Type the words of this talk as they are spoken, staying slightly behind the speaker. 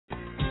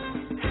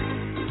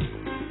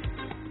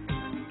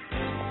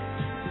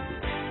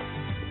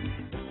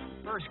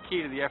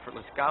key to the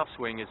effortless golf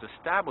swing is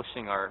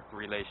establishing our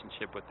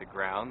relationship with the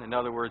ground. In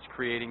other words,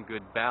 creating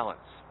good balance.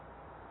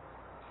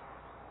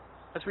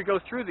 As we go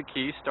through the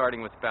keys,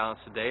 starting with balance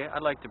today,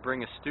 I'd like to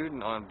bring a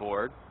student on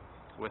board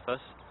with us,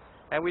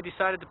 and we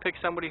decided to pick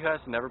somebody who has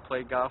never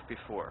played golf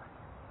before.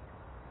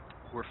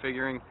 We're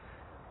figuring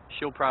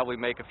she'll probably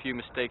make a few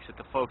mistakes that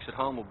the folks at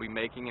home will be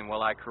making, and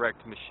while I correct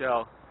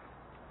Michelle,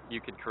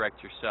 you can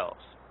correct yourselves.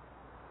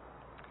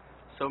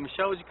 So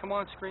Michelle, would you come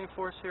on screen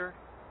for us here?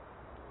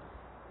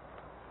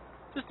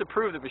 Just to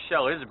prove that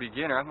Michelle is a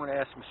beginner, I'm going to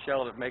ask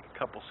Michelle to make a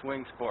couple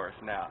swings for us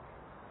now.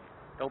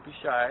 Don't be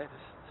shy,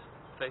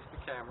 just face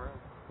the camera.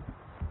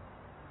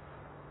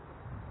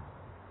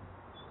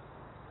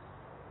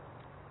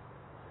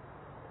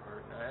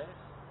 Very nice.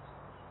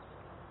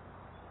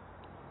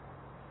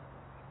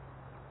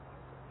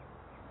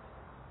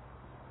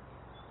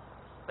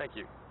 Thank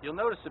you. You'll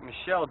notice that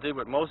Michelle did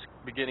what most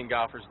beginning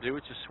golfers do,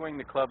 which is swing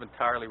the club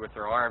entirely with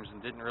her arms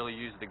and didn't really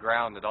use the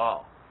ground at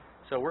all.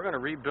 So we're going to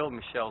rebuild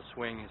Michelle's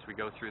swing as we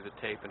go through the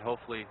tape, and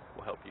hopefully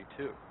we'll help you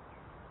too.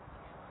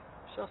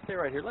 Michelle, stay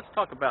right here. Let's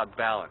talk about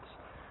balance.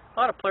 A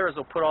lot of players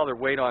will put all their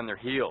weight on their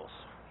heels.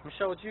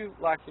 Michelle, would you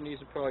lock your knees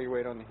and put all your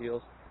weight on the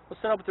heels? We'll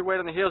set up with your weight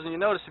on the heels, and you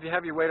notice if you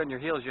have your weight on your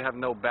heels, you have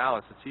no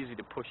balance. It's easy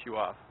to push you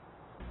off.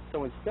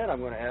 So instead, I'm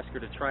going to ask her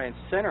to try and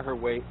center her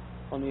weight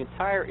on the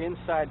entire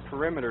inside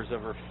perimeters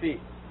of her feet,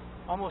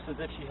 almost as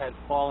if she had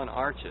fallen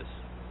arches.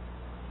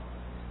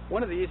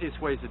 One of the easiest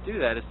ways to do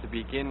that is to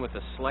begin with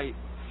a slight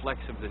flex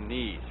of the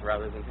knees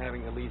rather than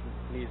having the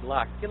knees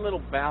locked. Get a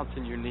little bounce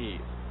in your knees.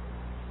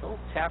 Don't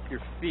tap your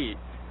feet,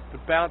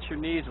 but bounce your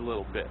knees a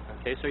little bit,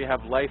 okay, so you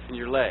have life in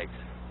your legs.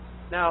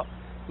 Now,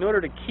 in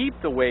order to keep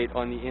the weight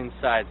on the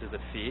insides of the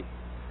feet,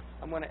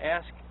 I'm going to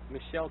ask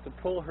Michelle to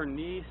pull her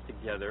knees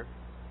together,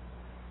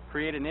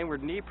 create an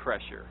inward knee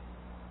pressure,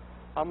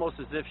 almost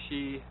as if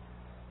she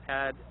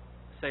had,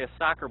 say, a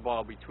soccer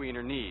ball between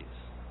her knees.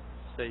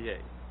 Say yay.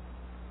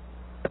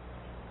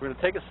 We're going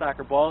to take a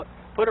soccer ball,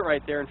 put it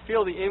right there, and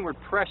feel the inward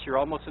pressure,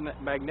 almost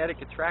a magnetic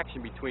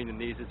attraction between the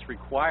knees that's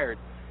required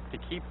to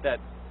keep that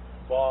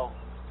ball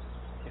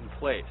in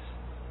place.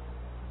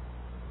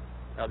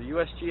 Now, the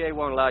USGA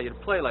won't allow you to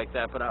play like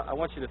that, but I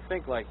want you to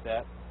think like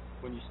that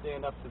when you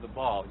stand up to the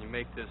ball and you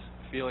make this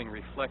feeling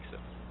reflexive.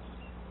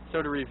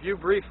 So to review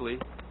briefly,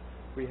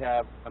 we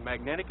have a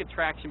magnetic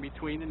attraction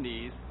between the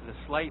knees and a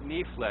slight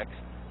knee flex,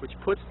 which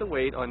puts the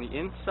weight on the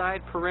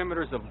inside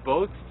perimeters of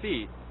both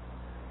feet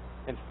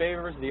and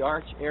favors the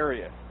arch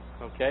area.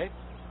 Okay?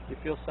 You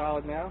feel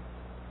solid now?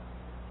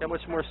 How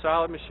much more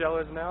solid Michelle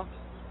is now?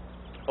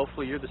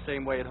 Hopefully you're the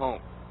same way at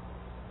home.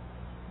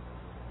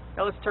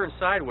 Now let's turn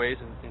sideways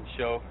and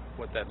show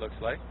what that looks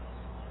like.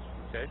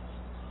 Okay?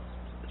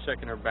 We're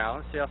checking her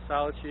balance. See how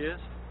solid she is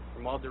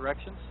from all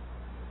directions?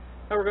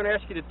 Now we're going to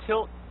ask you to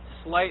tilt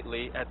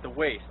slightly at the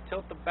waist.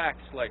 Tilt the back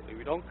slightly.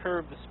 We don't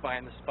curve the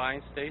spine. The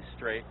spine stays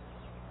straight.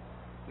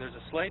 And there's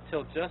a slight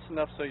tilt just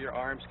enough so your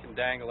arms can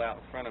dangle out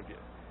in front of you.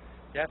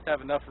 You have to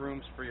have enough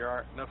room for your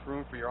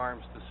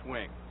arms to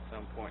swing at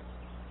some point.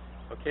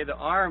 Okay, the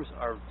arms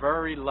are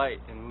very light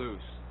and loose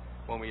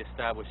when we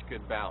establish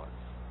good balance.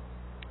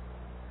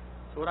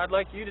 So what I'd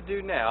like you to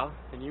do now,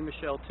 and you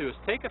Michelle too, is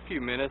take a few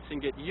minutes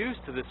and get used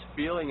to this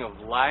feeling of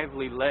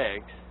lively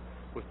legs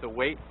with the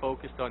weight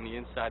focused on the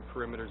inside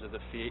perimeters of the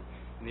feet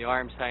and the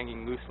arms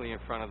hanging loosely in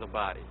front of the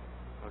body.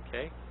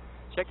 Okay?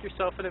 Check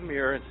yourself in a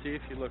mirror and see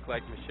if you look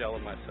like Michelle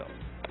and myself.